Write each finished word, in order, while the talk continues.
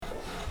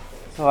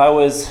So I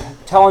was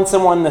telling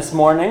someone this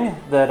morning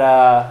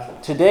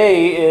that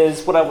today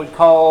is what I would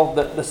call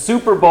the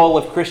Super Bowl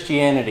of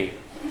Christianity.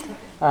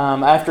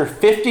 After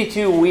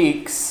 52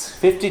 weeks,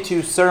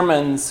 52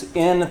 sermons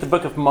in the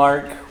book of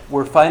Mark,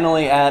 we're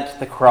finally at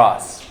the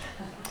cross.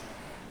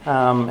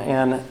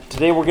 And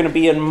today we're going to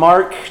be in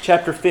Mark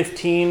chapter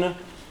 15,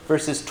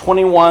 verses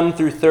 21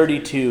 through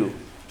 32.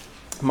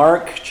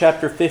 Mark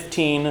chapter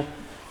 15,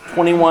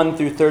 21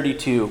 through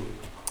 32.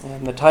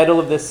 And the title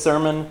of this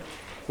sermon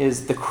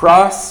is The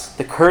Cross,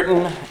 the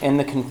Curtain, and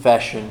the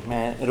Confession.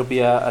 And it'll be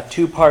a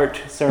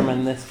two-part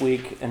sermon this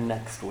week and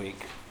next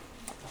week.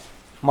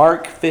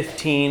 Mark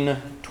 15,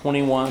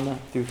 21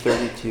 through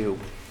 32.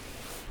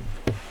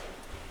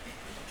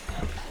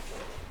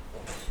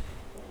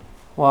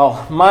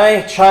 Well,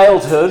 my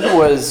childhood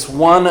was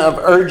one of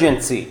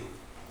urgency.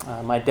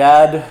 My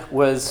dad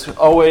was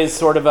always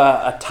sort of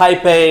a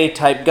type A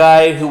type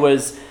guy who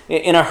was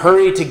in a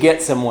hurry to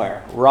get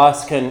somewhere.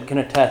 Ross can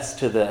attest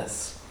to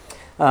this.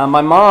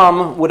 My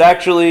mom would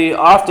actually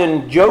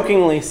often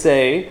jokingly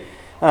say,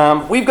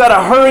 we've got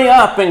to hurry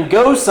up and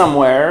go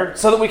somewhere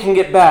so that we can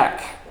get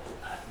back.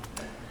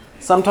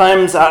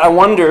 Sometimes I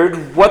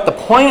wondered what the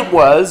point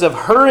was of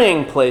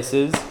hurrying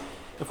places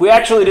if we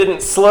actually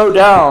didn't slow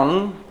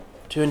down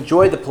to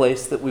enjoy the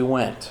place that we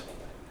went.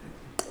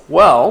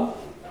 Well,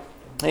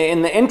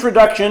 in the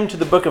introduction to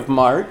the book of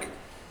Mark,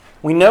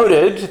 we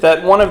noted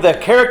that one of the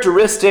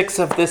characteristics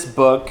of this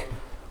book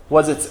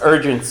was its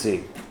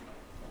urgency.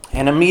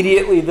 And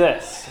immediately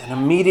this, and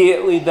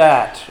immediately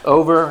that,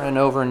 over and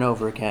over and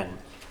over again.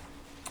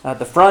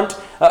 The front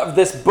of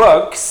this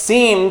book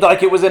seemed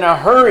like it was in a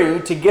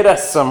hurry to get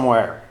us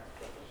somewhere.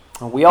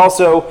 We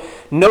also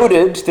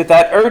noted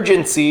that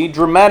urgency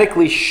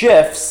dramatically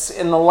shifts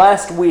in the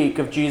last week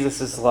of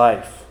Jesus'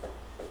 life.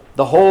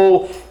 The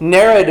whole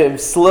narrative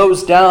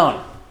slows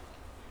down,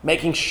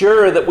 making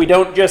sure that we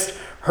don't just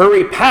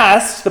hurry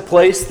past the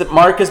place that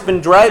Mark has been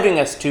driving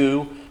us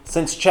to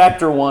since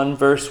chapter 1,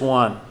 verse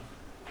 1.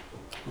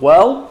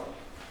 Well,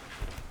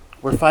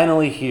 we're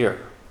finally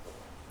here.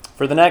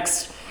 For the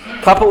next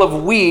couple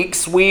of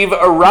weeks, we've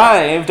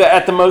arrived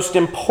at the most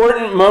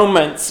important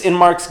moments in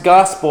Mark's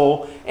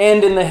gospel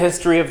and in the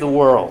history of the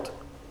world.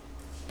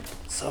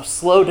 So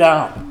slow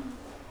down.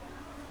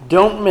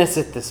 Don't miss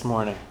it this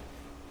morning.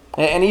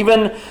 And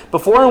even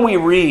before we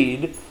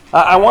read,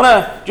 I want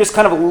to just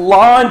kind of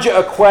lodge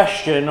a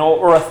question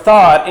or a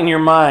thought in your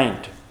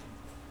mind.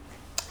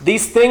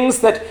 These things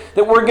that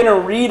we're going to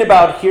read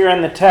about here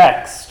in the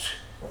text,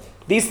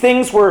 these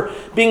things were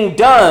being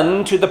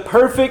done to the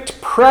perfect,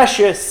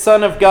 precious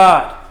Son of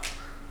God.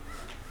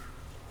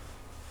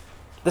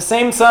 The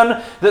same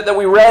Son that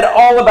we read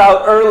all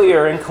about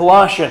earlier in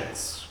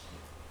Colossians.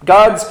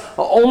 God's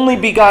only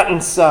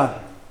begotten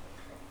Son.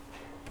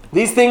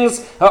 These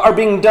things are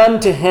being done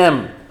to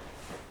Him.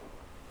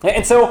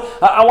 And so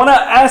I want to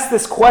ask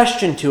this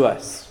question to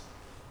us.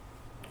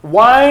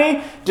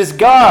 Why does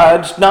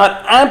God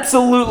not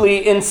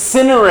absolutely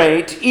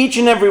incinerate each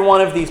and every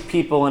one of these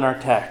people in our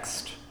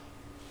text?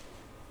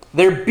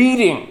 They're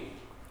beating,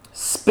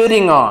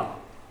 spitting on,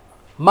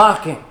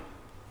 mocking,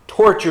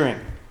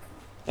 torturing,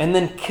 and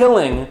then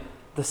killing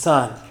the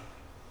Son.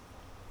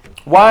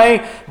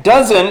 Why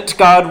doesn't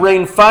God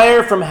rain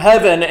fire from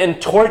heaven and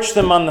torch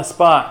them on the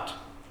spot?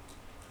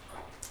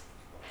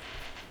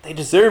 They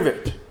deserve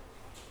it.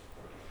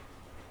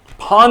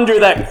 Ponder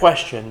that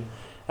question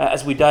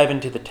as we dive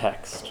into the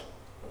text.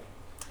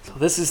 So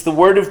this is the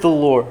word of the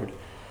Lord.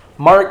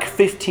 Mark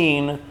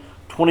 15,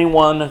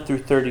 21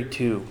 through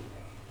 32.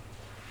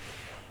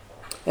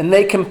 And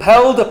they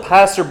compelled a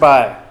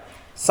passerby,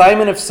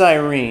 Simon of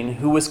Cyrene,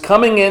 who was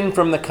coming in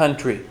from the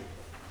country,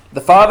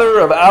 the father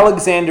of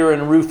Alexander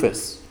and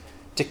Rufus,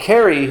 to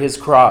carry his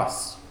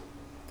cross.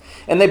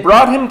 And they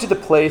brought him to the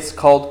place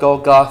called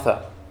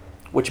Golgotha,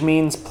 which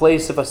means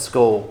place of a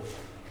skull.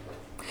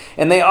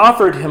 And they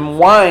offered him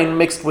wine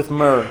mixed with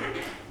myrrh,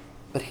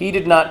 but he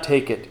did not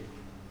take it.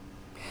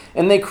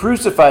 And they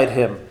crucified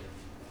him,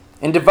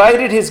 and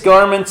divided his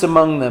garments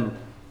among them,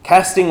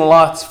 casting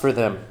lots for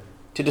them,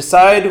 to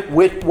decide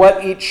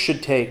what each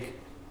should take.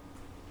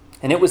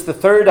 And it was the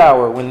third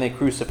hour when they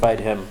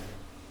crucified him.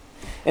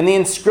 And the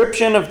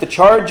inscription of the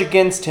charge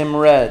against him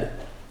read,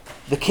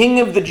 "The King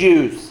of the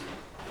Jews."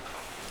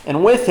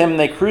 And with him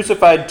they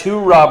crucified two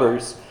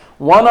robbers,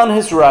 one on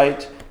his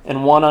right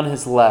and one on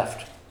his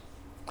left.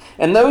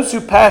 And those who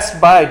passed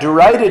by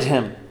derided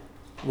him,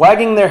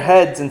 wagging their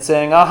heads and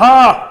saying,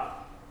 "Aha!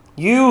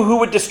 You who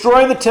would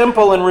destroy the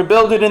temple and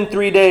rebuild it in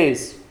 3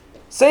 days,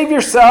 save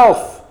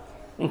yourself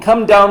and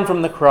come down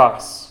from the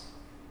cross."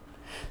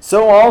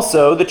 So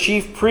also the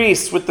chief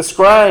priests with the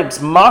scribes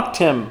mocked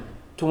him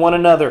to one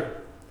another,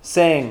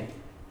 saying,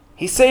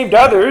 "He saved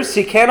others,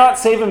 he cannot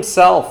save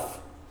himself.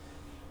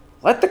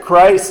 Let the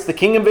Christ, the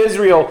King of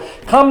Israel,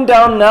 come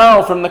down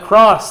now from the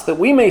cross, that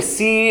we may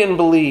see and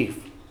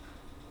believe."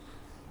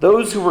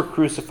 Those who were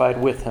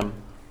crucified with him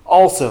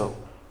also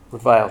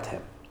reviled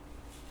him.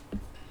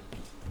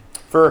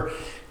 For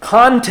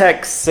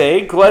context's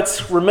sake,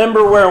 let's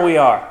remember where we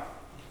are.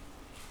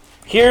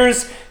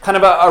 Here's kind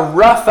of a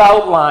rough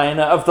outline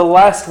of the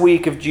last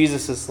week of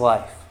Jesus'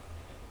 life.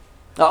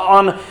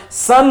 On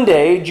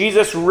Sunday,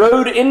 Jesus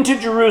rode into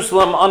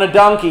Jerusalem on a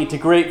donkey to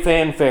great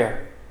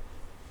fanfare.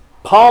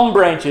 Palm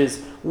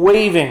branches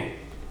waving,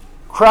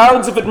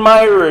 crowds of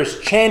admirers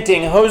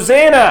chanting,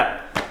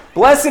 "Hosanna!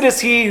 Blessed is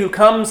he who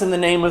comes in the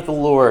name of the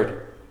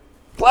Lord.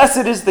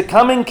 Blessed is the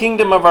coming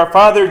kingdom of our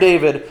father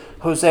David.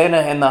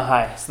 Hosanna in the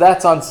highest."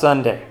 That's on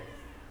Sunday.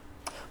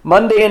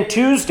 Monday and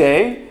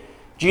Tuesday,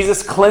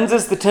 Jesus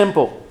cleanses the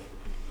temple,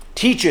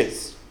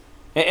 teaches,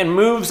 and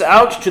moves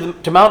out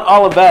to Mount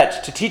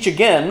Olivet to teach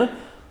again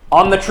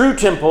on the true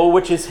temple,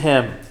 which is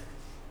him.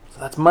 So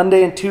that's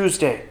Monday and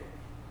Tuesday.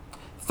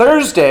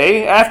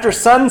 Thursday, after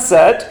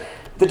sunset,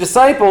 the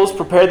disciples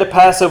prepare the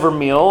Passover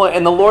meal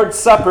and the Lord's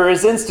Supper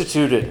is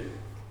instituted.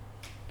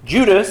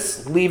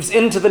 Judas leaves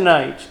into the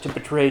night to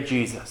betray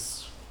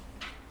Jesus.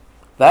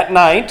 That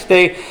night,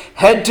 they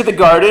head to the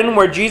garden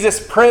where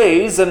Jesus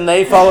prays and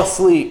they fall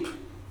asleep.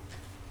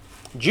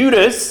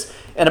 Judas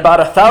and about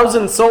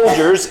 1,000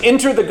 soldiers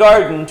enter the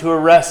garden to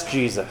arrest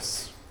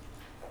Jesus.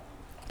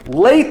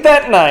 Late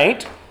that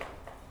night,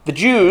 the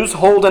Jews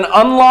hold an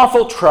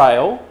unlawful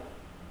trial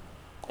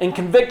and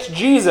convict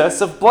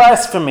Jesus of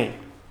blasphemy.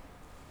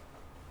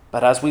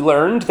 But as we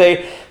learned,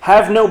 they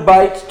have no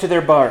bite to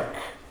their bark.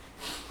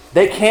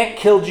 They can't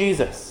kill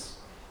Jesus,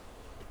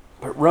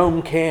 but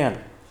Rome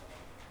can.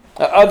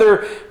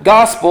 Other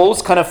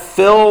Gospels kind of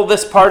fill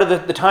this part of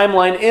the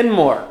timeline in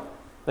more.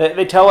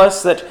 They tell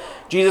us that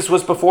Jesus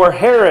was before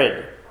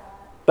Herod,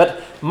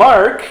 but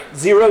Mark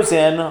zeroes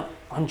in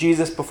on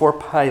Jesus before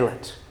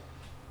Pilate.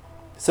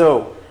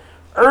 So,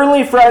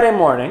 early Friday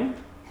morning,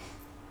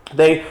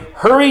 they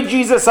hurry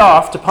Jesus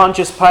off to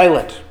Pontius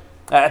Pilate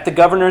at the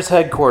governor's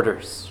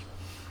headquarters,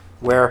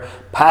 where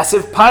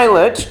passive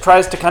Pilate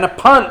tries to kind of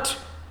punt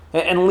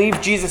and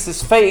leave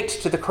Jesus' fate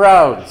to the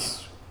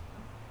crowds.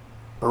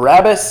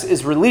 Barabbas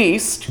is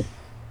released,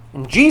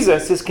 and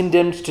Jesus is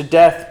condemned to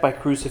death by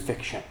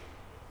crucifixion.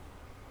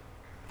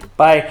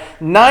 By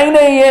 9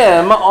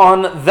 a.m.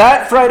 on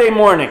that Friday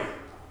morning,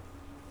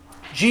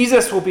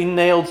 Jesus will be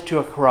nailed to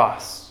a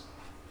cross.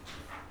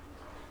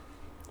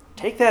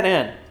 Take that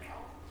in.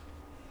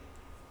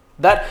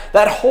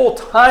 That whole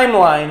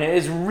timeline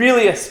is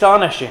really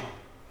astonishing.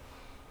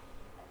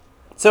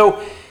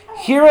 So,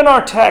 here in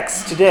our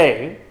text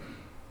today,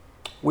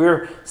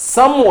 we're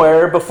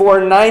somewhere before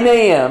 9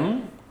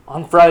 a.m.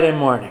 on Friday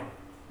morning.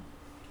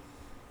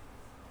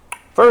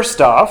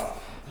 First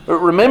off,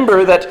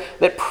 remember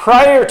that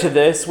prior to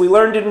this, we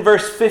learned in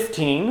verse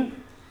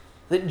 15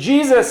 that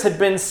Jesus had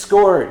been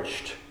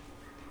scourged.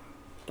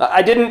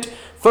 I didn't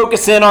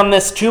focus in on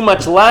this too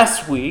much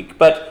last week,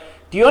 but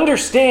do you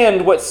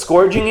understand what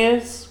scourging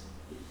is?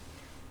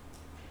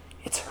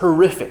 It's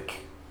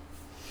horrific.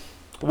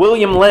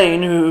 William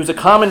Lane, who's a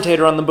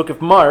commentator on the book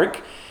of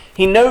Mark,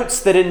 he notes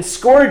that in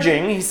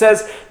scourging, he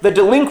says, the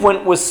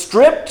delinquent was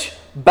stripped,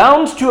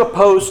 bound to a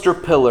post or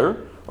pillar,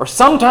 or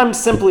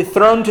sometimes simply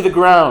thrown to the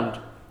ground,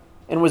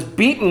 and was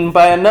beaten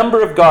by a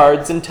number of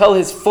guards until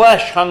his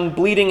flesh hung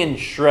bleeding in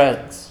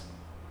shreds.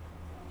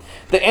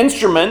 The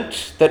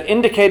instrument that's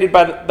indicated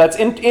by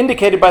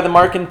the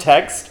Markan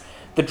text,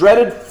 the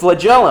dreaded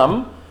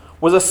flagellum,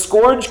 was a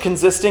scourge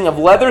consisting of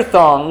leather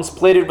thongs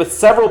plated with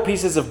several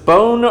pieces of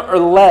bone or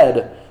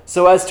lead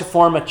so as to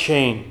form a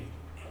chain.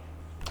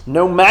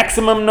 No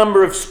maximum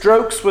number of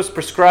strokes was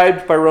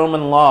prescribed by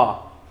Roman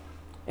law,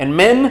 and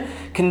men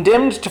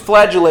condemned to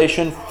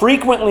flagellation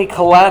frequently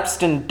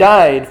collapsed and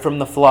died from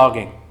the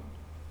flogging.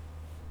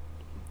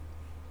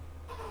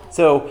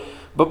 So,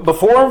 but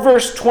before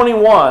verse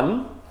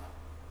 21,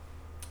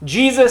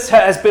 Jesus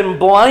has been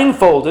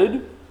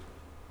blindfolded,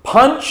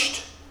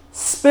 punched,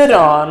 spit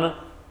on,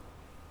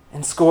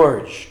 and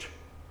scourged.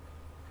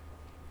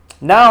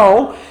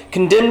 Now,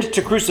 condemned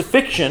to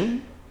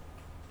crucifixion,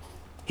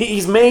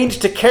 he's made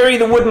to carry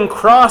the wooden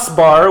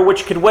crossbar,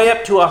 which could weigh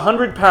up to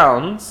 100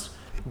 pounds,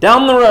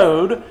 down the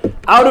road,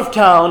 out of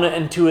town,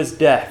 and to his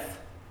death.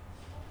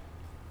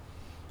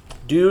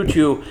 Due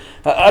to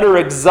utter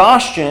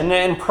exhaustion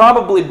and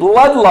probably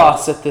blood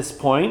loss at this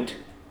point,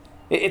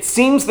 it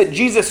seems that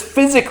Jesus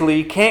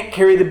physically can't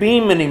carry the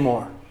beam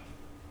anymore.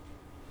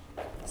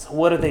 So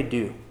what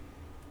do?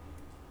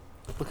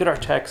 Look at our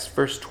text,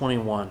 verse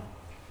 21.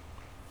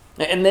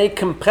 And they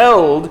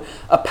compelled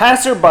a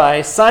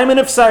passerby, Simon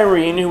of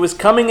Cyrene, who was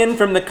coming in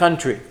from the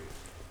country,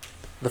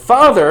 the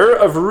father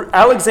of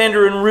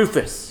Alexander and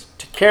Rufus,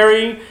 to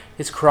carry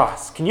his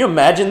cross. Can you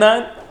imagine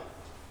that?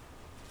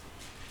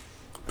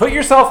 Put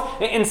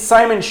yourself in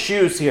Simon's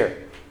shoes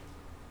here.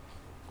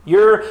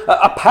 You're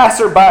a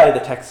passerby,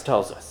 the text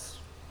tells us.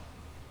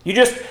 You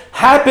just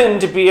happen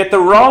to be at the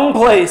wrong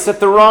place at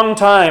the wrong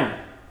time.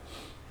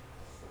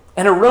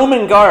 And a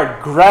Roman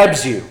guard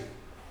grabs you.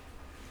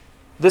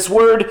 This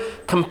word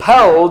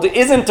compelled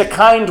isn't a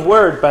kind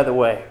word, by the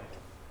way.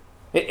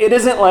 It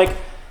isn't like,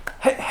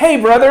 hey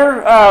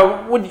brother,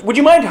 would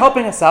you mind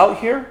helping us out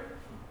here?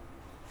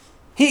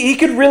 He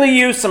could really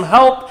use some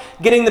help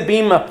getting the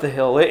beam up the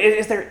hill.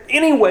 Is there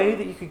any way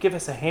that you could give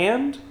us a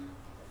hand?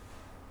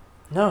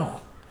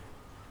 No.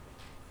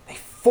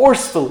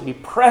 forcefully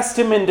pressed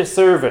him into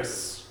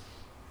service.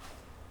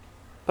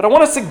 But I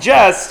want to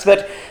suggest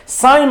that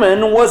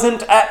Simon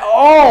wasn't at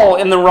all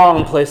in the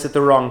wrong place at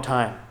the wrong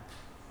time.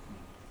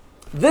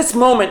 This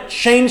moment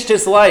changed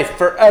his life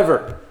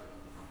forever.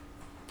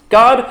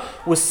 God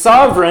was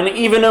sovereign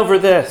even over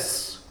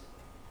this.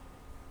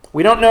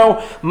 We don't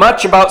know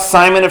much about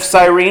Simon of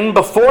Cyrene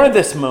before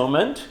this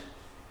moment,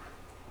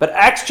 but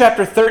Acts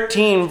chapter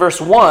 13, verse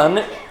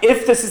 1,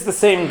 if this is the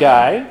same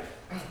guy,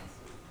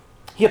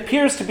 he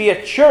appears to be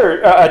a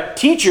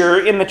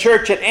teacher in the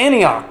church at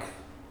Antioch.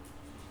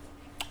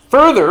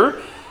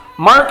 Further,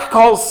 Mark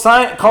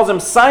calls him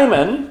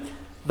Simon,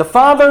 the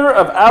father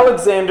of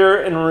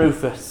Alexander and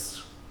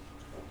Rufus.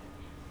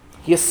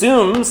 He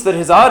assumes that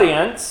his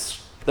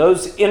audience,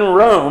 those in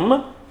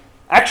Rome,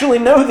 actually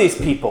know these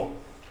people.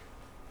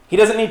 He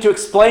doesn't need to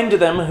explain to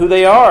them who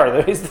they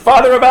are. He's the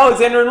father of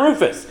Alexander and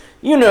Rufus.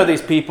 You know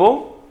these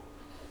people.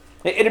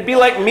 It'd be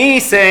like me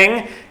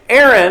saying,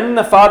 Aaron,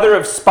 the father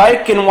of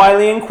Spike and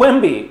Wiley and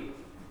Quimby.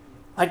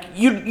 Like,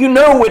 you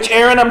know which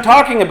Aaron I'm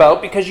talking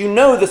about because you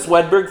know the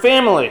Swedberg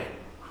family.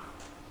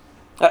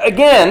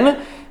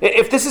 Again,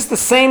 if this is the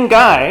same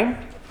guy,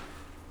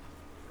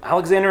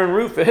 Alexander and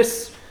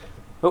Rufus,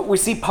 we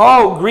see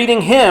Paul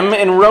greeting him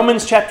in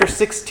Romans chapter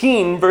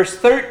 16, verse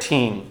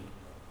 13.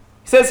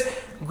 He says,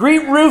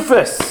 "Greet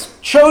Rufus,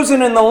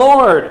 chosen in the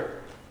Lord,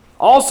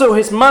 also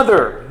his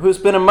mother, who has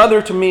been a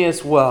mother to me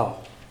as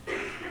well."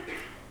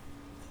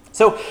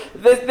 So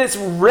this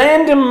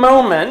random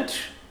moment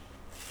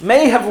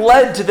may have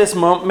led to this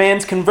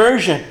man's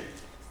conversion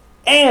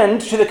and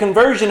to the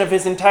conversion of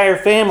his entire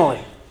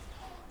family.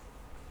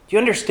 Do you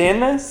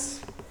understand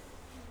this?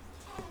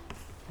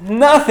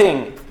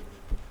 Nothing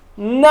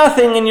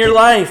in your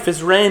life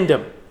is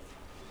random.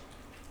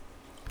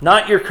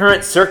 Not your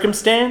current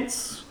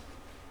circumstance,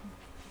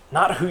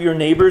 not who your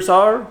neighbors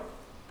are,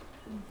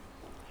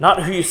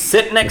 not who you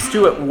sit next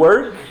to at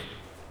work.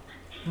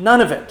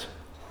 None of it.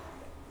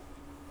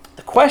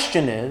 The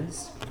question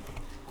is,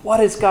 what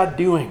is God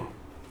doing?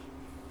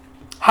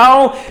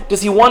 How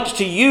does he want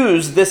to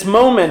use this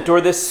moment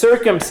or this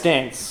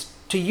circumstance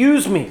to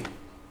use me,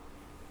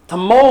 to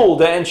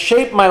mold and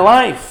shape my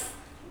life?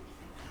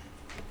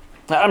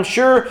 I'm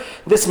sure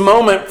this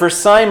moment for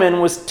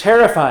Simon was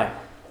terrifying,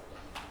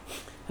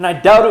 and I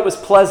doubt it was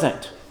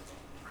pleasant.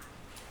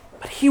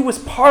 But he was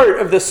part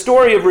of the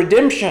story of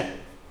redemption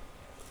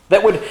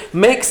that would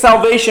make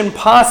salvation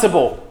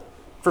possible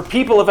for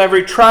people of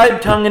every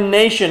tribe, tongue, and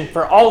nation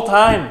for all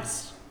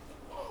times.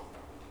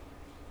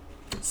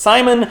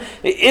 Simon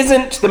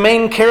isn't the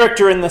main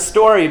character in the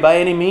story by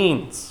any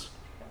means,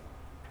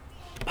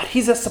 but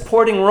he's a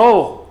supporting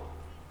role,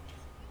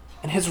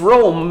 and his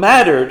role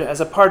mattered as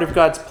a part of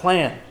God's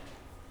plan.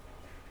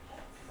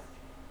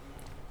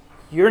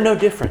 You're no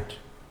different.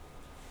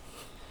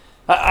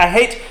 I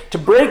hate to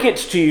break it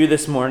to you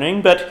this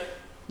morning, but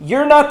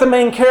you're not the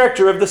main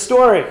character of the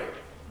story.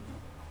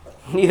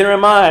 Neither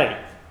am I,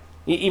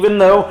 even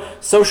though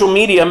social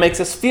media makes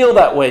us feel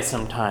that way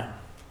sometimes.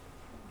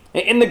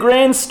 In the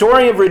grand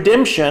story of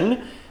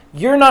redemption,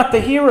 you're not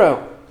the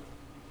hero.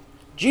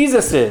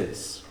 Jesus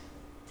is.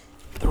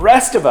 The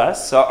rest of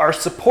us are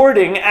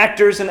supporting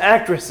actors and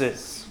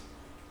actresses.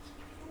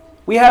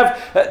 We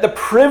have the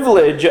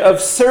privilege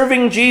of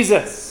serving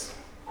Jesus.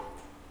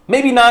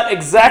 Maybe not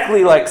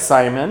exactly like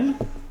Simon,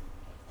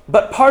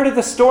 but part of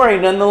the story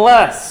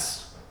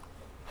nonetheless.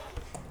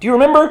 Do you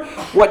remember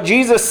what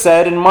Jesus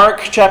said in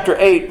Mark chapter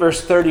 8,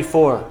 verse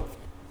 34?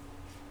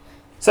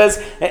 It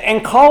says,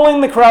 "And calling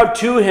the crowd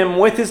to him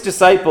with his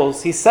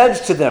disciples, he said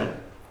to them,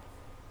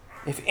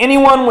 'If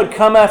anyone would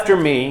come after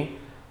me,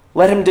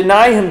 let him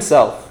deny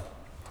himself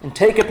and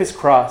take up his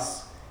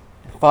cross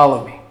and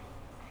follow me.'"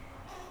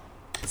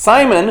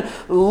 Simon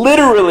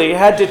literally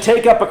had to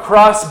take up a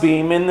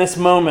crossbeam in this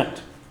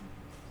moment.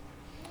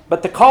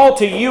 But the call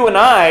to you and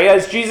I,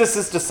 as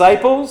Jesus'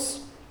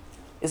 disciples,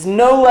 is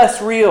no less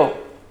real.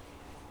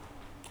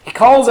 He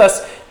calls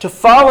us to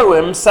follow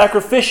him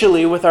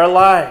sacrificially with our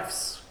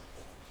lives.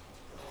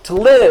 To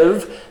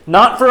live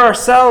not for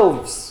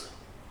ourselves,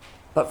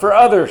 but for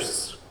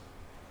others.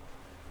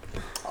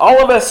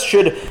 All of us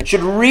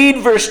should read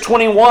verse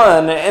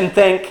 21 and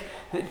think,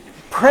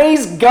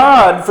 praise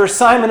God for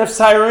Simon of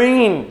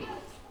Cyrene.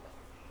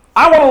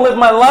 I want to live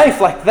my life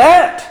like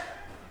that.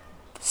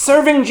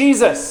 Serving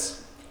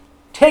Jesus,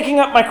 taking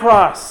up my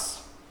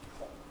cross,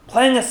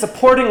 playing a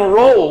supporting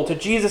role to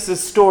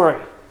Jesus' story.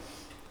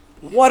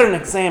 What an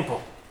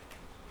example.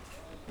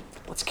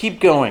 Let's keep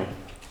going.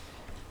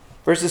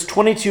 Verses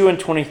 22 and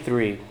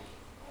 23. It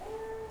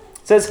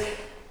says,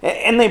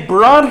 "And they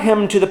brought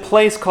him to the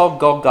place called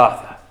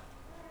Golgotha,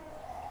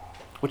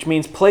 which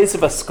means place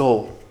of a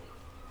skull.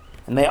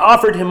 And they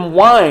offered him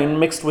wine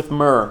mixed with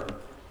myrrh,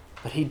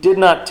 but he did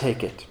not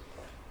take it."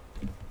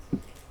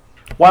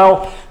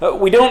 While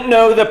we don't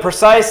know the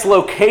precise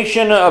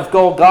location of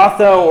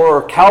Golgotha,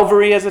 or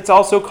Calvary as it's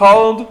also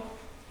called,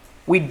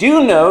 we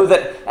do know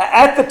that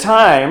at the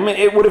time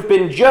it would have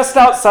been just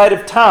outside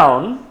of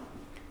town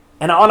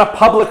and on a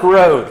public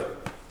road.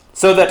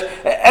 so that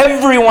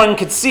everyone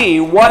could see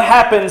what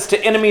happens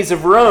to enemies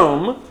of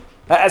Rome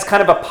as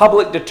kind of a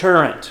public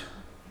deterrent.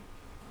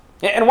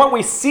 And what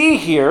we see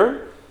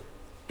here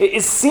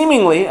is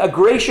seemingly a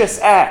gracious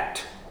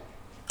act.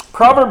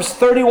 Proverbs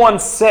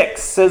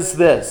 31:6 says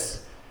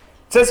this.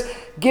 It says,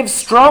 "Give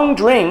strong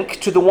drink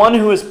to the one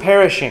who is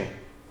perishing,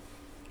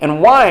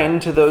 and wine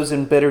to those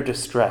in bitter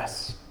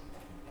distress."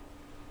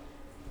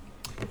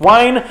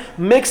 Wine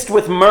mixed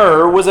with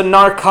myrrh was a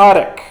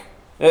narcotic.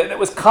 It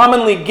was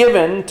commonly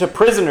given to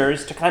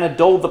prisoners to kind of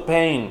dull the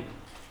pain.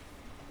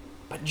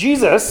 But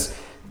Jesus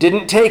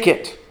didn't take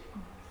it.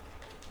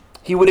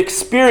 He would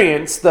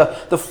experience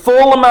the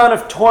full amount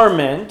of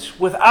torment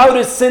without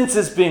his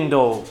senses being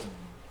dulled.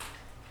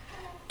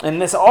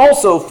 And this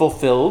also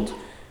fulfilled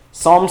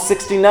Psalm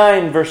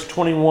 69, verse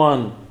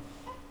 21.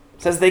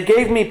 It says, "They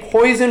gave me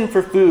poison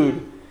for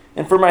food,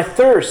 and for my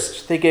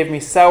thirst they gave me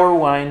sour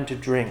wine to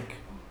drink."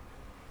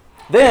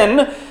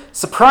 Then,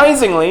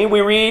 surprisingly,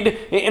 we read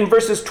in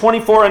verses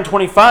 24 and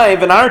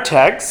 25 in our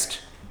text,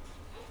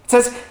 it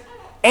says,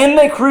 "And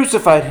they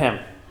crucified him,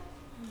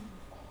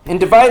 and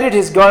divided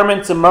his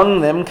garments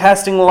among them,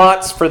 casting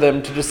lots for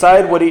them to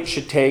decide what each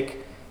should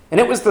take. And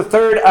it was the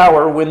third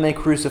hour when they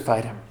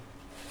crucified him."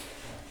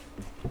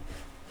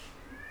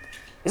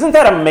 Isn't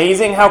that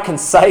amazing how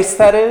concise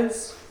that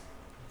is?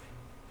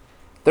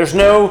 There's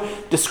no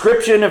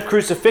description of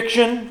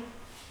crucifixion,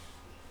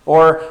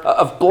 or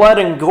of blood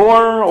and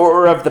gore,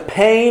 or of the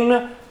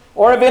pain,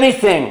 or of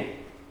anything.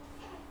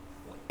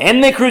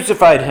 "And they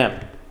crucified him.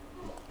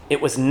 It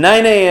was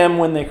 9 a.m.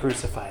 when they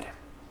crucified him."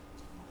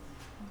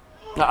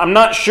 Now, I'm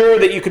not sure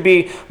that you could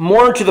be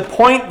more to the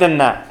point than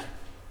that.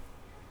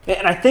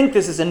 And I think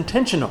this is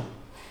intentional.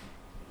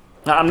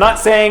 Now, I'm not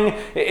saying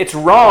it's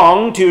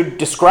wrong to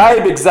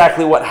describe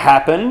exactly what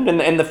happened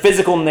and the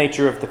physical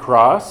nature of the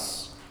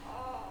cross.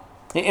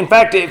 In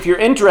fact, if you're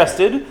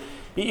interested,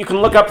 you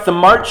can look up the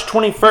March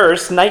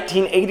 21st,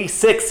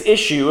 1986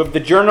 issue of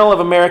the Journal of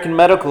American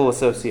Medical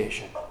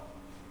Association.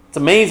 It's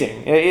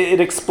amazing.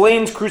 It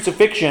explains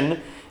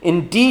crucifixion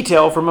in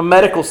detail from a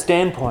medical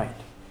standpoint.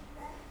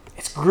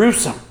 It's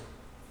gruesome.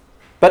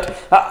 But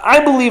I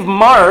believe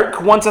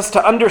Mark wants us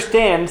to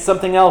understand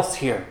something else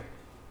here.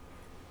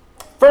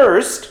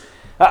 First,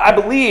 I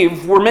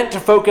believe we're meant to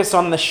focus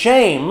on the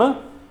shame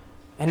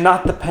and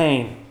not the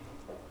pain.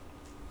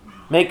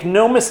 Make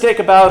no mistake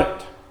about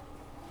it.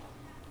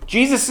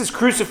 Jesus'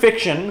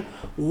 crucifixion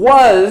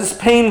was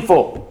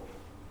painful.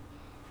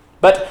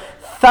 But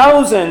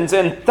thousands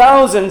and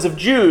thousands of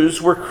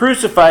Jews were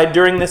crucified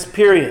during this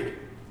period.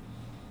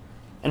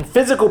 And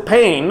physical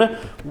pain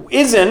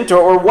isn't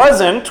or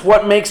wasn't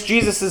what makes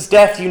Jesus'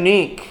 death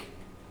unique.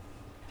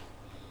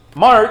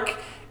 Mark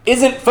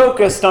isn't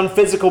focused on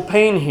physical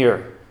pain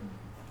here.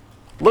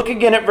 Look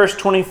again at verse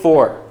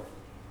 24.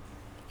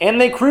 "And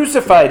they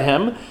crucified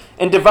him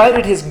and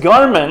divided his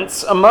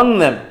garments among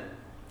them,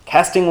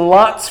 casting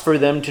lots for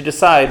them to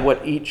decide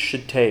what each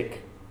should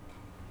take."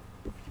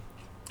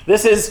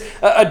 This is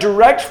a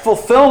direct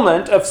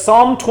fulfillment of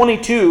Psalm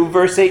 22,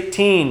 verse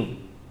 18.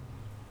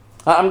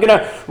 I'm going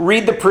to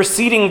read the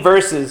preceding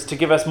verses to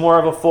give us more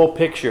of a full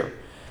picture.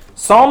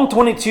 Psalm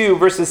 22,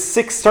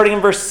 starting in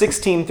verse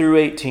 16 through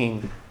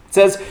 18. It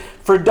says,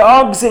 "For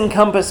dogs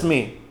encompass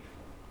me.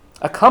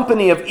 A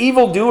company of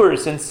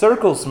evildoers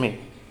encircles me.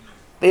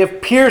 They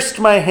have pierced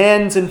my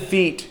hands and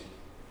feet.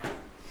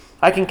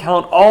 I can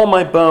count all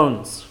my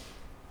bones.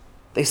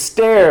 They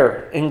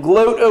stare and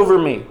gloat over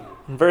me."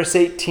 In verse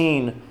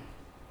 18,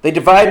 "They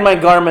divide my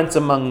garments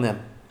among them,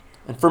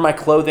 and for my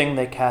clothing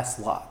they cast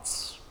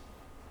lots."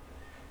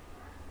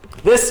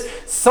 This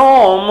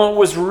psalm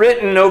was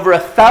written over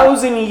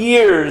 1,000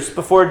 years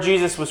before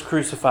Jesus was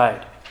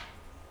crucified.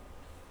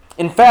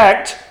 In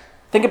fact,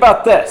 think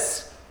about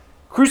this.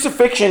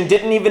 Crucifixion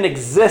didn't even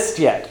exist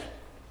yet.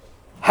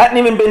 Hadn't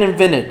even been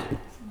invented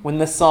when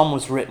this psalm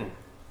was written.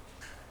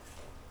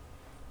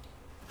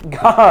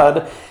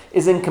 God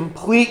is in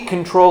complete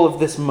control of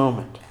this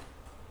moment.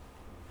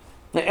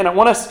 And I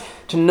want us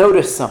to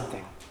notice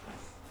something.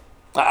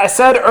 I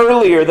said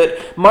earlier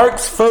that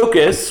Mark's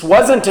focus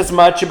wasn't as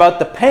much about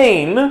the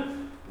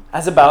pain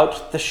as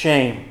about the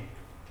shame.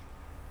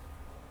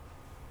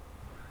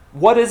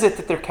 What is it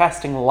that they're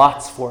casting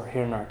lots for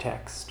here in our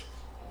text?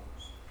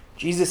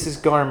 Jesus'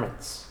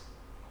 garments.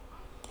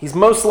 He's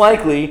most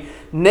likely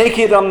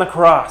naked on the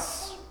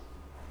cross,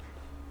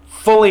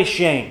 fully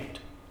shamed,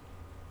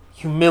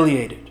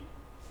 humiliated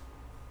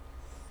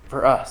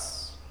for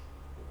us.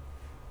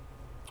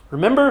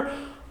 Remember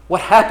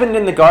what happened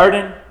in the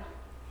garden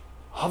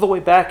all the way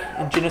back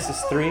in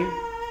Genesis 3?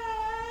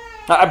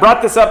 I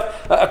brought this up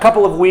a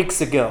couple of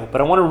weeks ago, but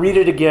I want to read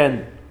it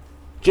again.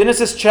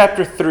 Genesis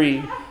chapter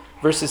 3,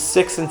 verses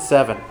 6 and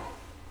 7.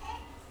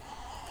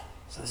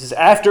 So this is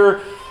after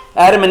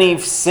Adam and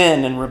Eve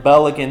sin and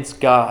rebel against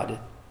God. It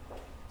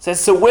says,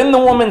 "So when the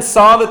woman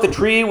saw that the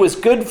tree was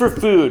good for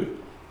food,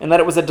 and that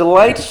it was a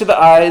delight to the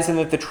eyes, and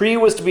that the tree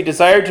was to be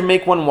desired to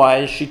make one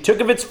wise, she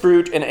took of its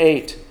fruit and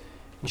ate.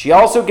 And she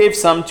also gave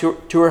some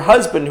to her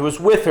husband who was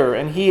with her,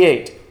 and he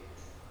ate.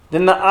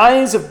 Then the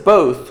eyes of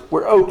both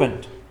were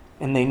opened,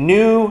 and they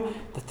knew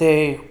that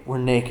they were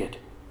naked.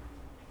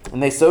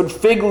 And they sewed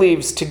fig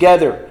leaves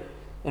together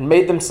and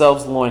made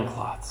themselves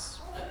loincloths.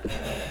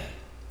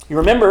 You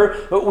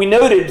remember, we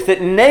noted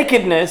that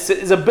nakedness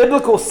is a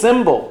biblical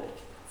symbol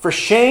for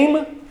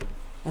shame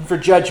and for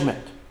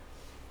judgment.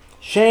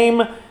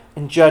 Shame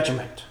and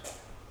judgment.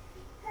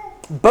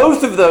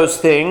 Both of those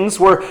things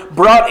were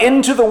brought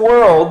into the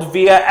world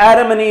via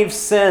Adam and Eve's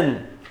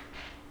sin.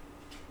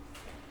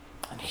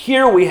 And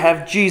here we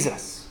have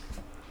Jesus,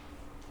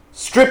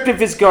 stripped of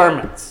his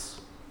garments,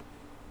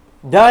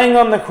 dying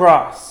on the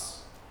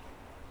cross.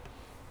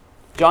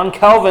 John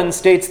Calvin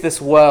states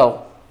this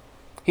well.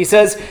 He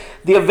says,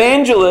 "The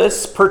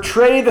evangelists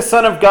portray the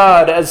Son of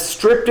God as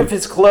stripped of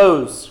his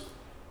clothes,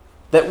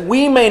 that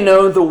we may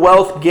know the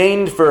wealth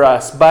gained for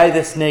us by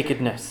this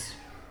nakedness.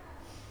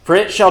 For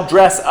it shall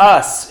dress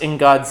us in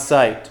God's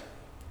sight.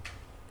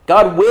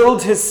 God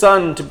willed his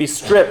Son to be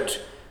stripped,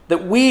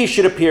 that we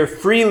should appear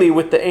freely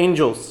with the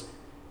angels,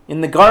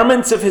 in the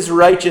garments of his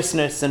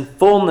righteousness and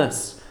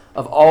fullness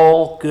of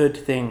all good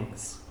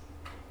things."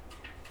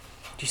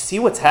 Do you see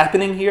what's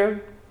happening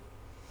here?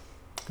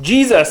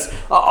 Jesus,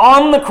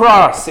 on the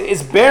cross,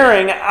 is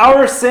bearing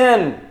our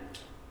sin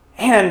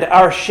and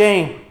our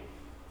shame.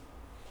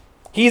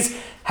 He's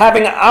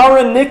having our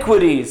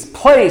iniquities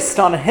placed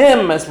on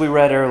him, as we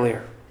read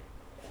earlier.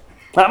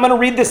 I'm going to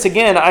read this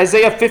again,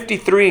 Isaiah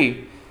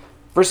 53,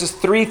 verses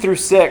 3 through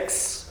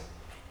 6.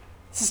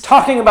 This is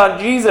talking about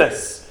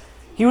Jesus.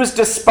 He was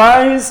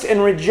despised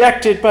and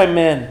rejected by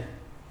men,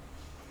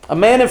 a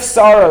man of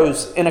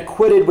sorrows and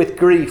acquitted with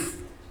grief.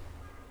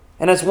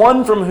 And as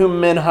one from whom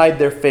men hide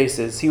their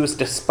faces, he was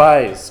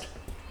despised,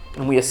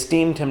 and we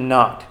esteemed him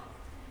not.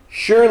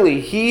 Surely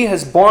he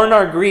has borne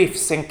our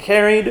griefs and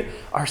carried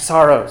our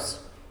sorrows.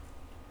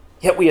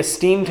 Yet we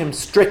esteemed him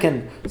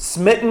stricken,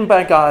 smitten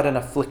by God, and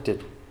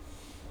afflicted.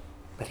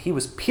 But he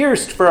was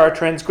pierced for our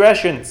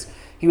transgressions.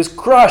 He was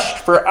crushed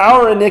for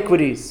our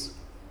iniquities.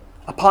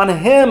 Upon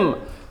him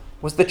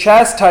was the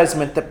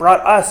chastisement that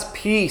brought us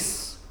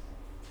peace.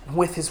 And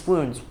with his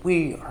wounds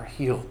we are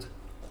healed.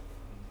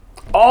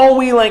 All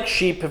we like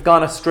sheep have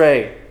gone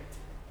astray.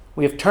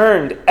 We have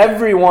turned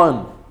every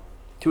one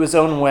to his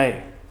own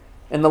way.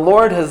 And the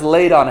Lord has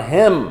laid on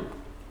him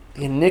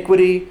the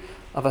iniquity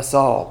of us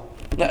all.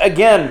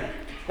 Again,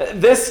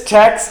 this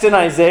text in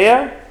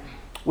Isaiah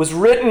was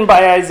written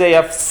by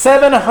Isaiah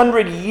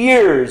 700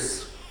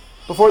 years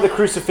before the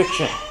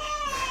crucifixion.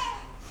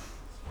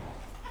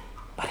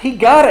 But he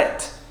got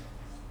it.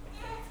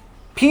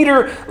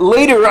 Peter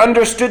later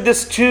understood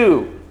this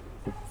too.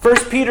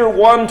 1 Peter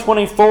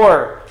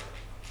 1:24.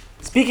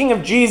 Speaking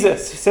of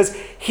Jesus, he says,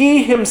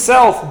 "He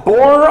himself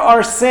bore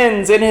our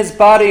sins in his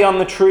body on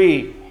the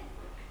tree,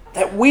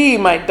 that we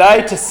might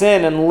die to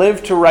sin and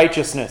live to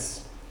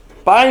righteousness.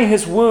 By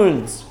his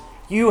wounds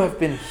you have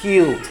been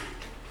healed."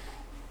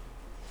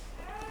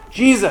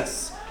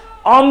 Jesus,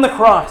 on the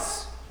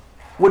cross,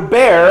 would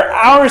bear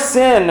our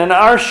sin and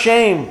our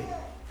shame.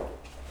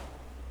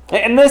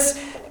 And this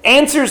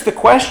answers the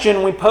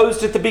question we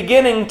posed at the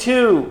beginning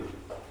too.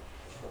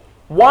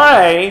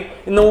 Why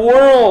in the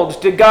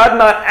world did God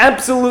not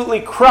absolutely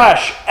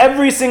crush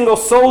every single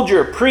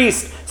soldier,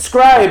 priest,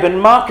 scribe,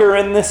 and mocker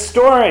in this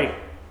story?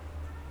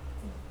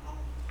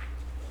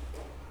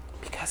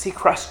 Because he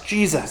crushed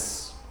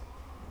Jesus.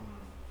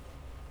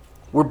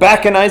 We're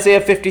back in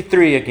Isaiah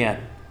 53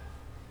 again,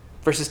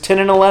 verses 10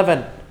 and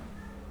 11.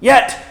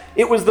 Yet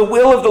it was the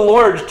will of the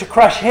Lord to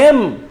crush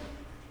him.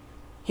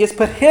 He has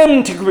put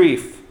him to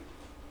grief.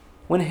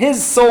 When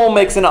his soul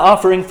makes an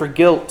offering for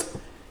guilt,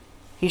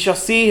 he shall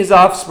see his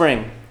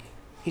offspring.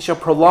 He shall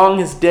prolong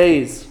his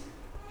days.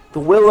 The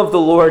will of the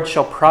Lord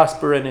shall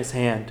prosper in his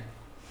hand.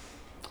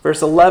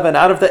 Verse 11,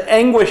 out of the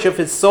anguish of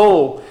his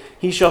soul,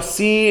 he shall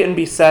see and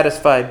be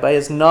satisfied. By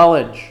his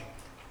knowledge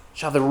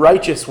shall the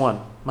righteous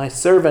one, my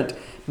servant,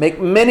 make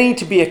many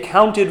to be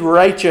accounted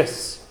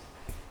righteous,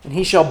 and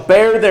he shall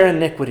bear their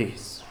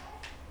iniquities.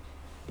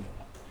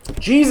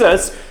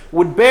 Jesus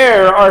would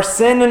bear our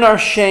sin and our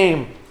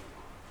shame,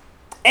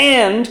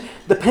 and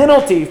the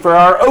penalty for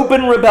our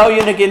open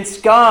rebellion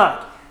against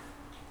God.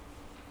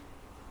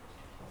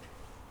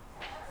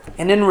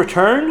 And in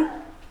return,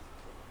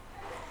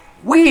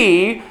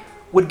 we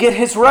would get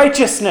his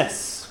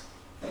righteousness.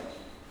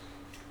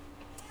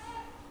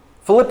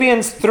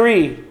 Philippians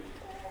 3,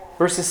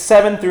 verses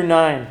 7 through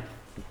 9.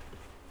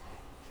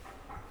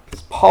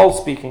 It's Paul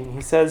speaking.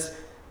 He says,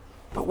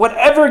 "But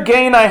whatever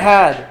gain I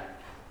had,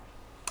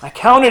 I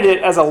counted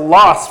it as a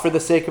loss for the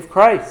sake of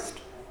Christ.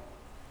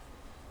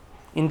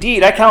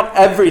 Indeed, I count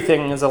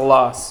everything as a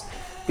loss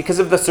because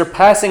of the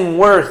surpassing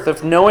worth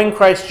of knowing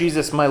Christ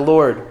Jesus my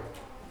Lord.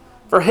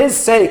 For his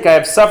sake I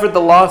have suffered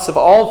the loss of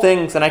all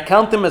things, and I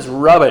count them as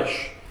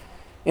rubbish,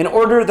 in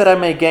order that I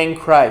may gain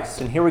Christ."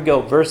 And here we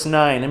go, verse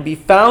 9. "And be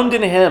found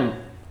in him,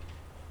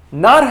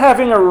 not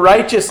having a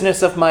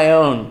righteousness of my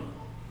own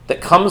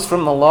that comes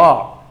from the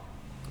law,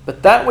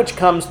 but that which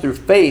comes through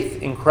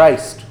faith in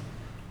Christ,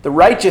 the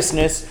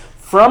righteousness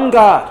from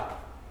God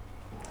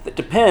that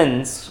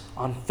depends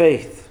on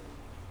faith."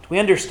 We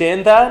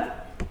understand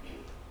that?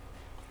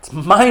 It's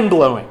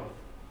mind-blowing.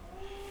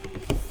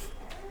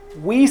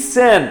 We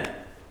sin.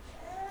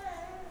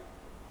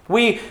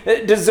 We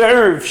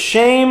deserve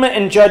shame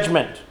and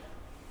judgment.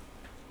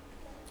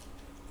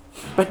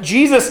 But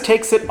Jesus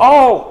takes it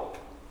all.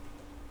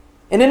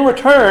 And in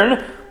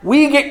return,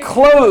 we get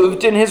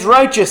clothed in his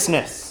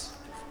righteousness.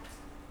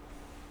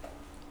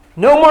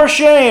 No more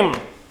shame.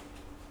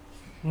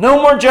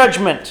 No more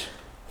judgment.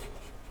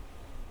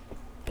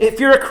 If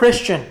you're a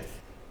Christian,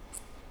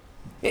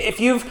 if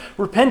you've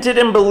repented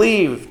and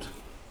believed,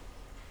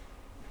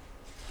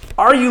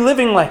 are you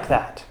living like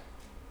that?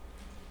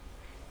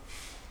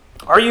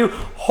 Are you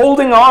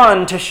holding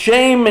on to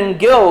shame and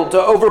guilt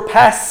over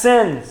past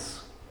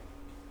sins?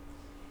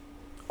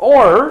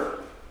 Or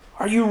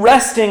are you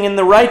resting in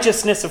the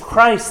righteousness of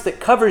Christ that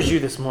covers you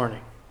this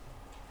morning?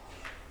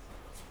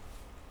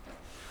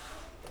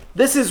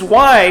 This is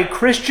why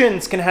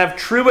Christians can have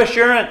true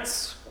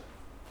assurance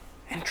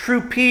and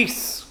true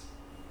peace.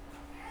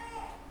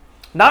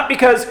 Not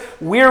because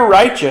we're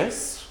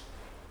righteous,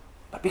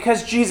 but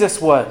because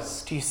Jesus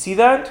was. Do you see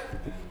that?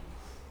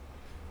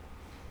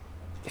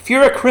 If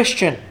you're a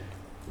Christian,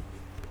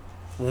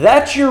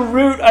 that's your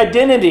root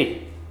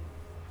identity.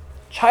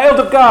 Child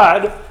of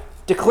God,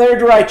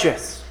 declared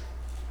righteous,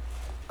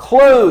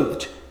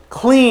 clothed,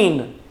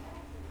 clean,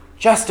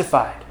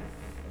 justified,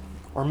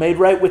 or made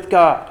right with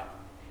God.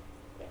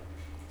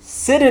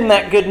 Sit in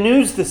that good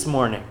news this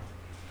morning.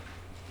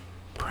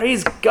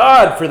 Praise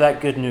God for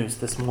that good news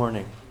this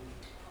morning.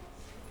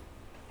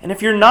 And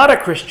if you're not a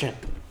Christian,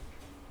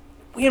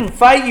 we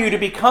invite you to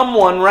become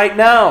one right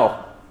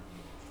now.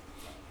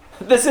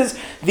 This is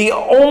the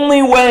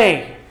only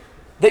way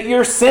that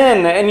your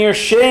sin and your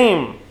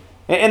shame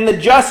and the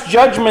just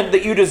judgment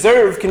that you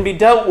deserve can be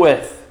dealt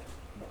with.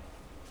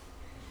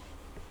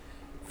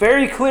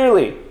 Very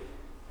clearly,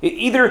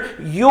 either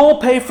you'll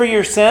pay for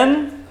your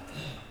sin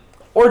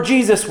or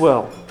Jesus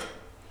will.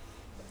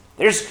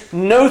 There's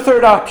no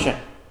third option.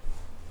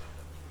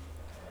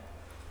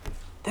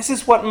 This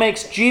is what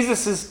makes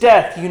Jesus'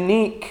 death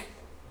unique.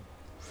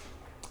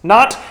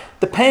 Not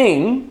the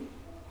pain,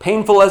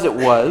 painful as it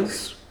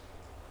was,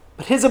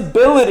 but his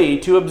ability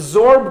to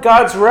absorb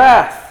God's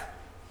wrath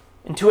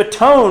and to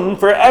atone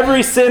for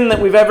every sin that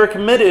we've ever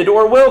committed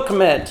or will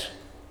commit.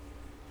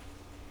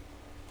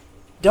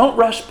 Don't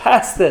rush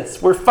past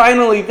this. We're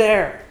finally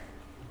there.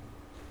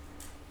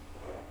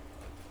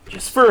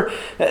 Just for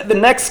the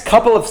next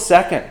couple of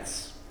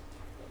seconds,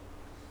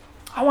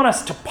 I want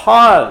us to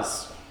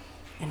pause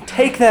and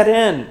take that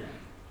in.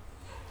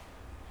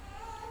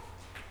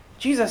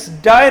 Jesus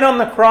died on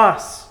the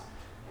cross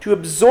to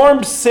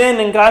absorb sin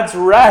and God's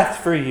wrath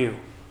for you,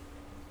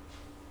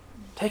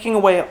 taking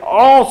away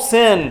all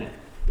sin,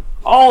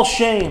 all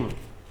shame,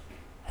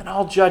 and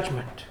all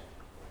judgment.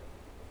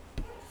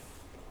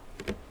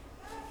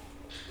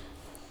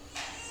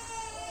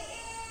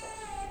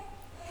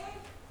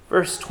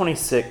 Verse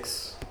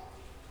 26.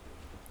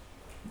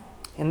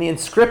 And the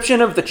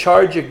inscription of the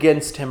charge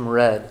against him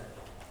read,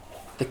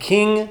 "The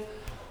King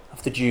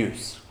of the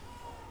Jews."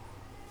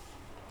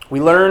 We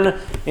learn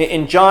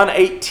in John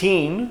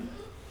 18,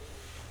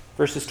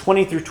 verses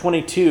 20 through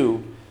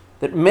 22,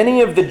 that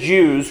many of the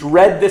Jews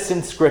read this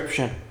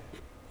inscription,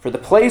 for the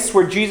place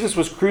where Jesus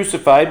was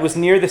crucified was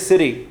near the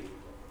city,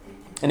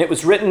 and it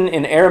was written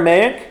in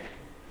Aramaic,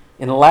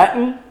 in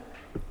Latin,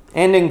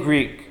 and in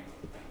Greek.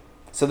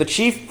 So the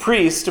chief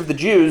priest of the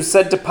Jews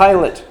said to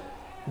Pilate,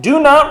 "Do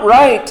not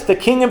write the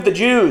King of the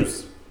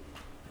Jews,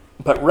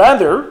 but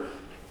rather,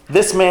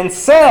 this man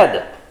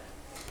said,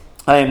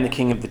 'I am the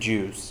King of the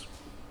Jews.'"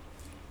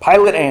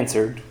 Pilate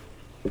answered,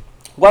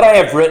 "What I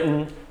have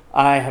written,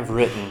 I have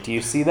written." Do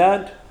you see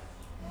that?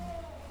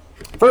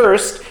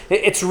 First,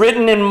 it's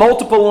written in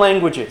multiple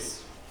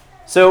languages,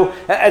 so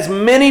as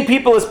many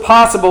people as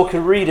possible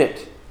could read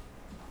it.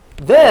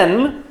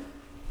 Then,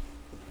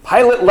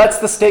 Pilate lets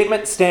the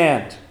statement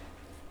stand.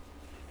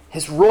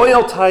 His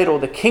royal title,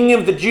 the King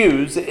of the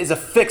Jews, is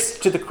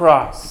affixed to the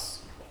cross.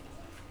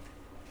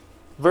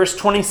 Verse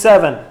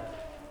 27,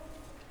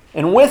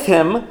 "And with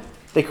him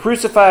they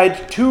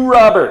crucified two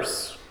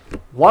robbers,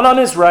 one on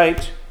his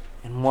right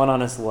and one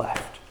on his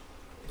left."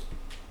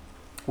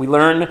 We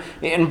learn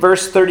in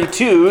verse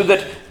 32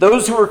 that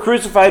those who were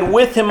crucified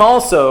with him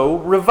also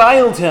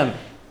reviled him.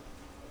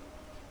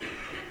 Can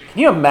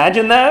you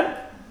imagine that?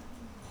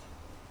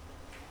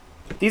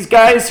 These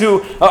guys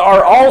who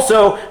are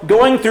also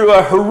going through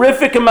a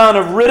horrific amount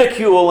of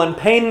ridicule and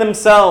pain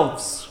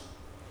themselves,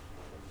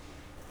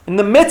 in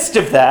the midst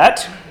of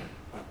that,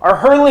 are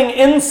hurling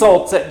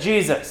insults at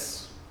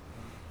Jesus.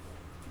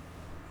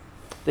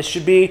 This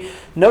should be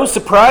no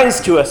surprise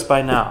to us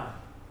by now.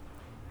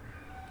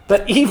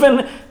 But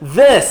even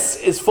this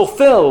is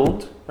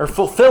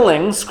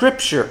fulfilling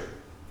Scripture.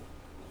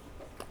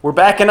 We're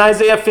back in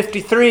Isaiah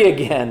 53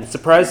 again.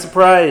 Surprise,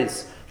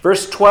 surprise.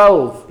 Verse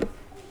 12.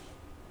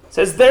 It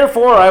says,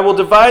 "Therefore I will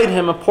divide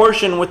him a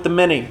portion with the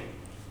many,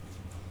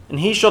 and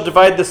he shall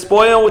divide the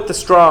spoil with the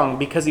strong,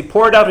 because he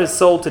poured out his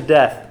soul to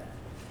death,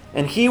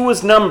 and he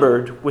was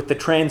numbered with the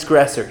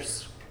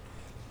transgressors."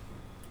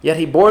 Yet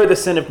he bore the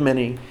sin of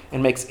many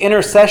and makes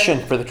intercession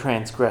for the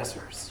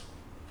transgressors.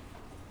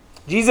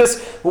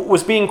 Jesus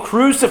was being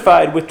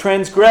crucified with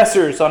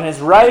transgressors on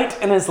his right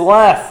and his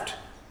left.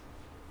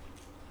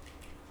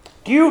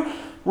 Do you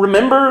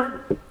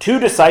remember two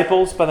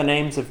disciples by the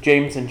names of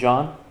James and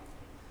John?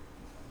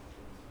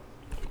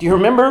 Do you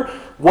remember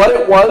what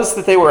it was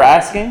that they were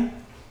asking?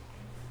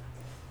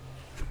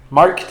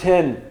 Mark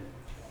 10,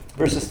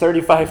 verses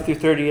 35 through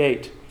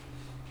 38.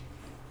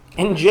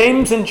 And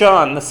James and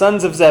John, the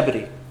sons of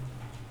Zebedee,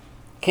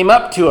 came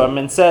up to him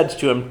and said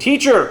to him,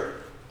 "Teacher,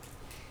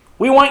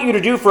 we want you to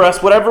do for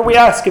us whatever we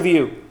ask of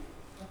you."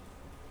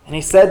 And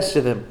he said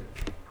to them,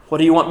 "What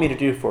do you want me to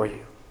do for you?"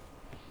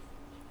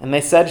 And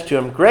they said to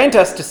him, "Grant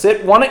us to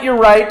sit one at your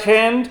right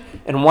hand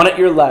and one at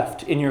your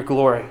left in your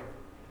glory."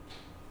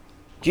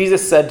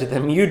 Jesus said to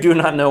them, "You do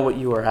not know what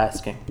you are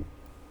asking.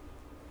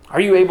 Are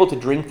you able to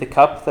drink the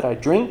cup that I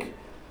drink,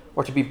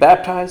 or to be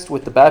baptized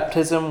with the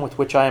baptism with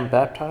which I am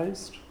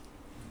baptized?"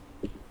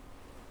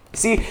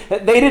 See,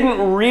 they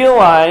didn't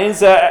realize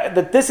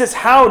that this is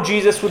how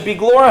Jesus would be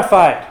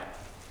glorified,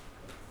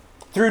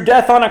 through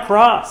death on a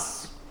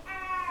cross.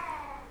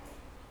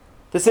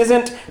 This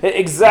isn't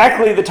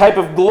exactly the type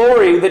of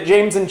glory that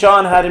James and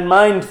John had in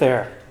mind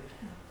there.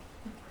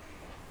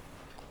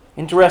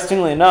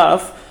 Interestingly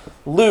enough,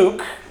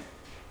 Luke,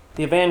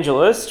 the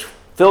evangelist,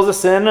 fills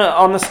us in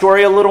on the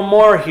story a little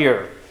more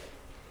here.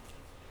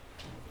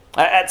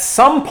 At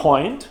some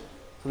point,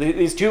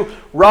 these two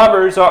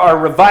robbers are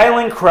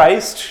reviling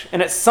Christ,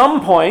 and at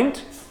some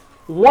point,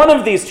 one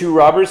of these two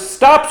robbers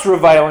stops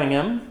reviling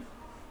him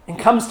and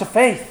comes to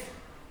faith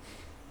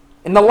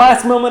in the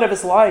last moment of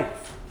his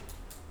life.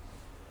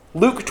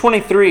 Luke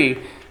 23,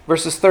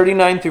 verses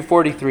 39 through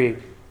 43,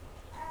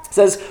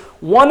 says,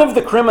 one of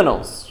the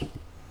criminals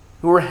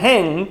who were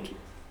hanged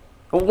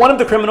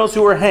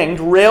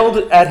railed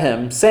at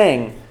him,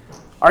 saying,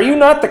 "Are you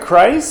not the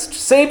Christ?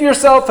 Save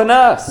yourself and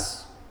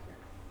us."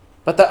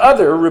 But the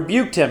other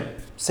rebuked him,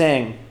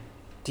 saying,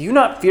 "Do you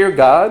not fear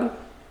God,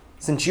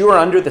 since you are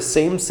under the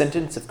same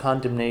sentence of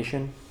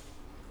condemnation?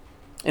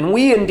 And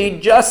we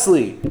indeed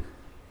justly,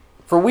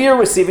 for we are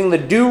receiving the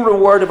due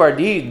reward of our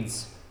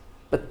deeds.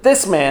 But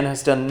this man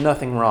has done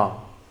nothing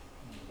wrong."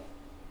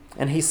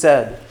 And he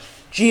said,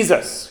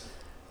 "Jesus,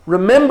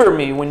 remember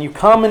me when you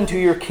come into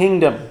your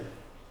kingdom."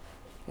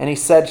 And he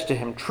said to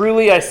him,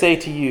 "Truly I say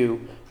to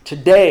you,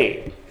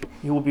 today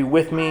you will be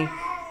with me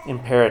in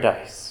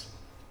paradise."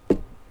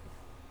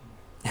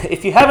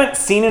 If you haven't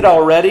seen it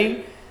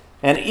already,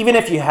 and even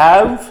if you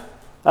have,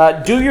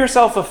 do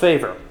yourself a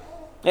favor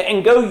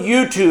and go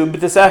YouTube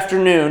this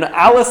afternoon,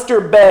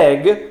 Alistair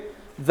Begg,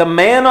 "The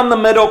Man on the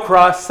Middle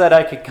Cross Said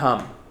I Could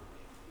Come."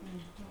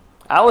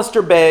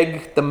 Alistair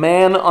Begg, "The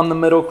Man on the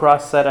Middle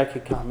Cross Said I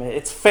Could Come."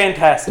 It's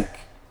fantastic.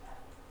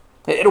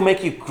 It'll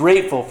make you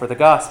grateful for the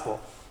gospel.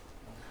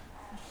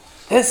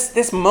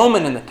 This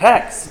moment in the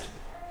text,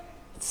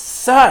 it's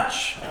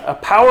such a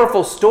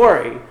powerful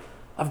story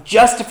of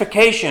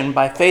justification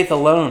by faith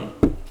alone.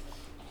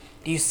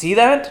 Do you see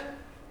that?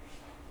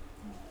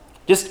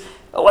 Just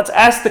let's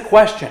ask the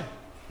question.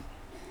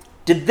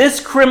 Did this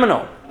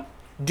criminal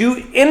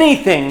do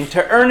anything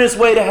to earn his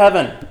way to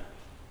heaven?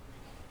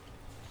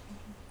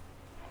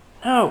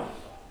 No.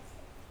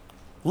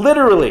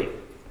 Literally,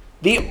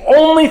 the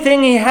only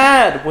thing he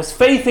had was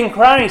faith in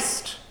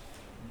Christ.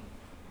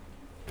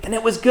 And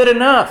it was good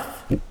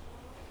enough.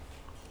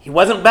 He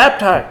wasn't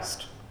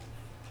baptized.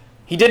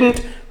 He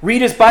didn't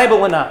read his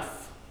Bible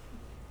enough.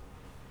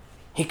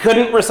 He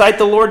couldn't recite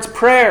the Lord's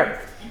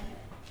Prayer.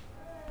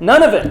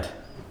 None of it.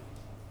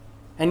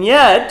 And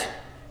yet,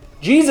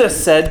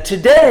 Jesus said,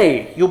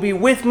 "Today you'll be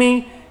with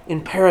me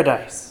in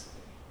paradise."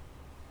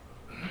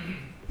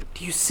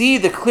 Do you see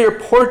the clear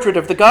portrait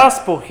of the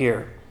gospel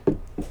here?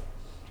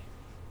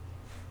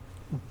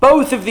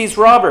 Both of these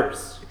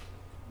robbers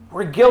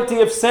were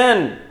guilty of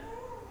sin.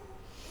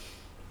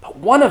 But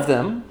one of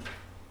them,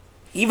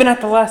 even at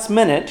the last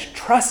minute,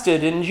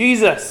 trusted in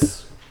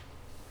Jesus,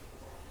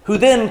 who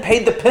then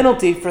paid the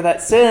penalty for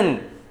that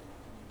sin.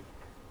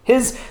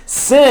 His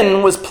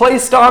sin was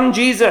placed on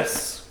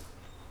Jesus,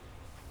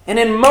 and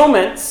in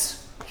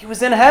moments, he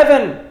was in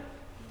heaven.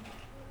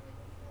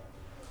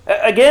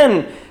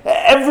 Again,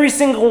 every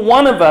single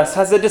one of us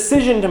has a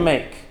decision to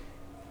make.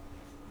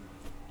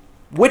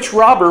 Which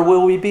robber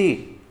will we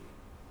be?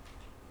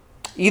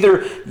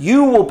 Either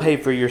you will pay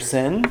for your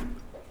sin,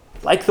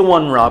 like the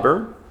one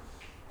robber,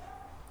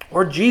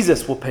 or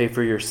Jesus will pay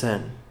for your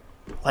sin,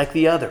 like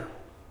the other.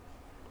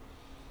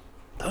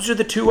 Those are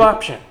the two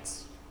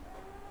options.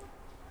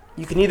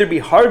 You can either be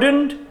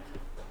hardened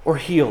or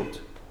healed.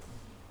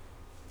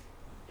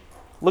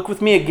 Look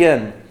with me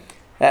again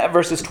at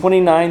verses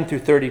 29 through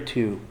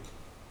 32.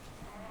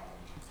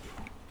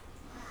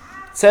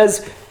 It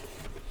says,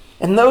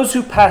 "And those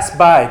who passed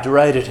by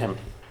derided him,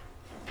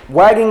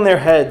 wagging their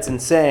heads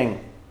and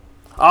saying,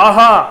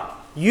 'Aha!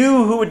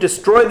 You who would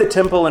destroy the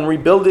temple and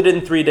rebuild it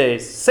in 3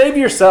 days, save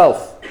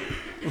yourself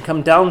and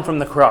come down from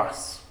the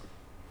cross.'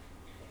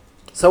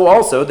 So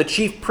also the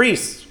chief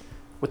priests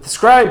with the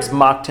scribes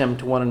mocked him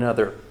to one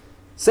another,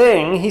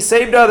 saying, 'He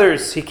saved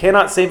others, he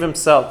cannot save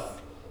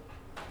himself.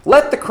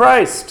 Let the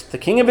Christ, the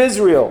King of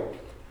Israel,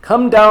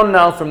 come down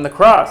now from the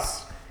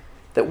cross,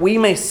 that we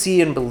may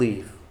see and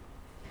believe.'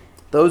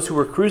 Those who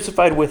were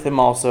crucified with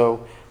him also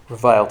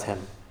reviled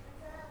him."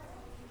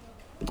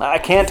 I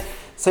can't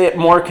say it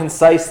more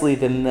concisely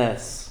than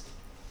this.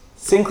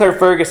 Sinclair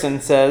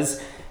Ferguson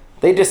says,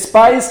 "They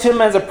despised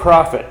him as a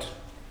prophet.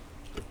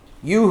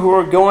 You who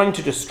are going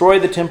to destroy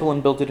the temple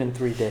and build it in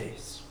 3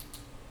 days.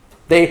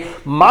 They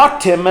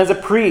mocked him as a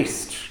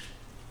priest.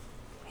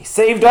 He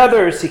saved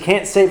others, he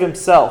can't save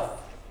himself.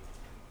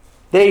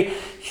 They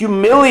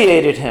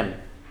humiliated him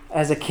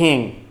as a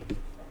king.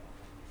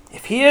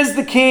 If he is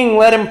the king,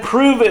 let him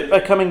prove it by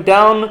coming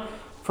down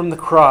from the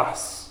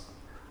cross."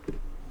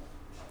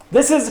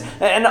 This is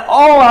an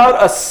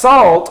all-out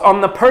assault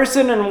on the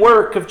person and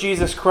work of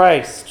Jesus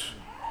Christ.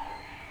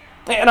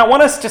 And I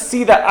want us to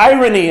see the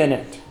irony in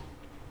it.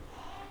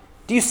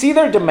 Do you see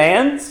their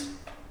demands?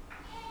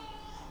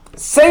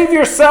 Save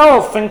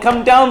yourself and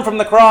come down from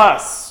the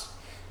cross.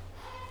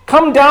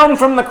 Come down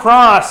from the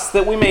cross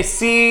that we may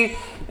see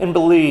and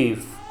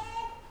believe.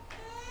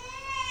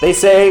 They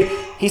say,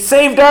 "He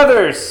saved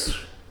others.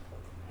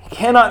 He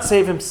cannot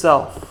save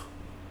himself."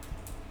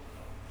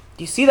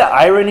 Do you see the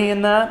irony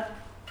in that?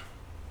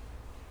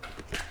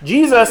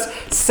 Jesus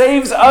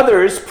saves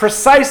others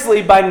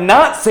precisely by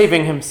not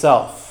saving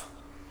himself,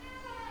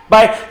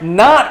 by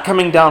not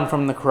coming down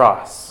from the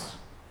cross.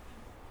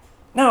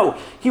 No,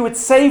 he would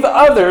save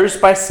others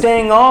by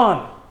staying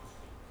on.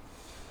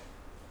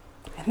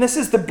 And this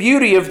is the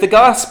beauty of the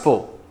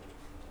gospel.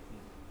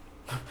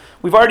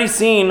 We've already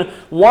seen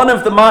one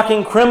of the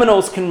mocking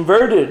criminals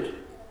converted,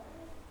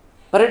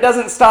 but it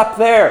doesn't stop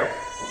there.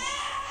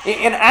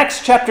 In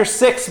Acts chapter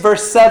 6,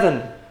 verse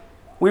 7,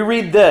 we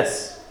read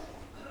this: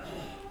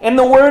 "And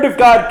the word of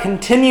God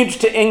continued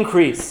to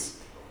increase,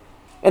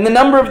 and the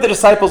number of the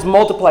disciples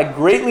multiplied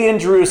greatly in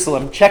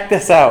Jerusalem." Check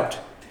this out.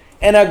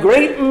 "And a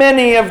great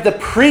many of the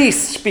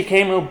priests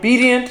became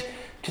obedient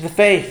to the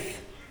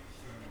faith."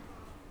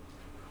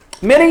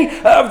 Many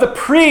of the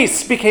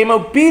priests became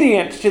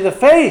obedient to the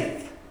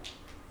faith.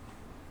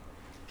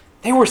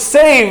 They were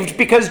saved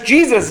because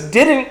Jesus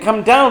didn't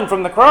come down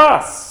from the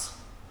cross.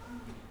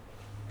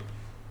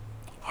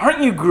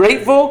 Aren't you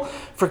grateful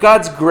for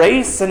God's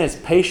grace and his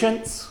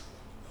patience?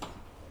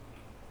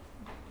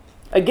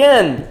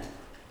 Again,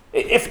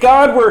 if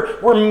God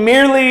were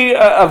merely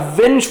a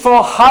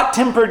vengeful,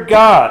 hot-tempered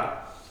God,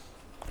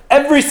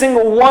 every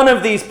single one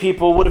of these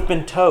people would have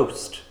been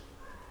toast.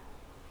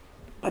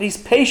 But he's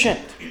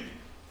patient.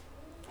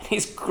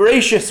 He's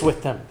gracious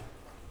with them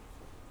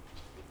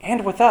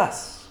and with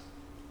us.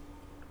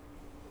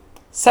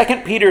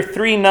 2 Peter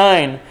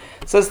 3:9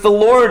 says, "The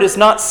Lord is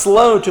not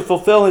slow to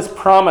fulfill his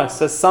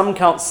promise, as some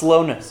count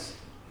slowness,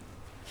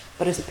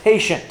 but is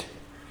patient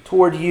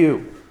toward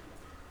you,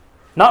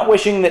 not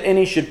wishing that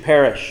any should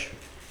perish,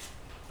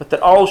 but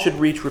that all should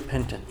reach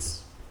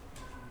repentance."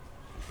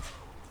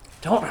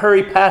 Don't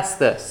hurry past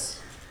this.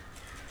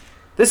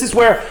 This is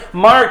where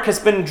Mark has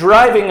been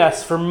driving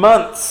us for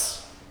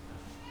months.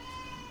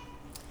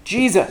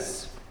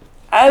 Jesus,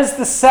 as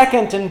the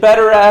second and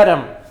better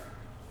Adam,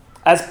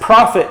 as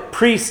prophet,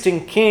 priest,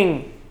 and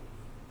king,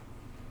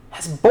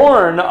 has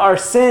borne our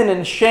sin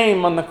and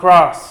shame on the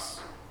cross.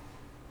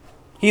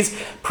 He's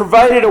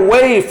provided a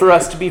way for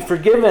us to be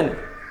forgiven,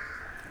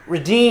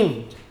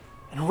 redeemed,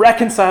 and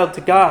reconciled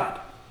to God.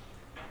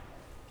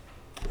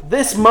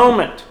 This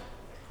moment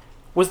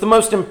was the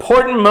most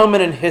important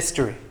moment in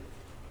history.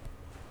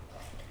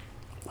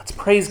 Let's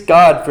praise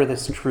God for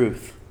this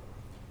truth.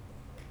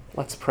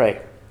 Let's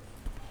pray.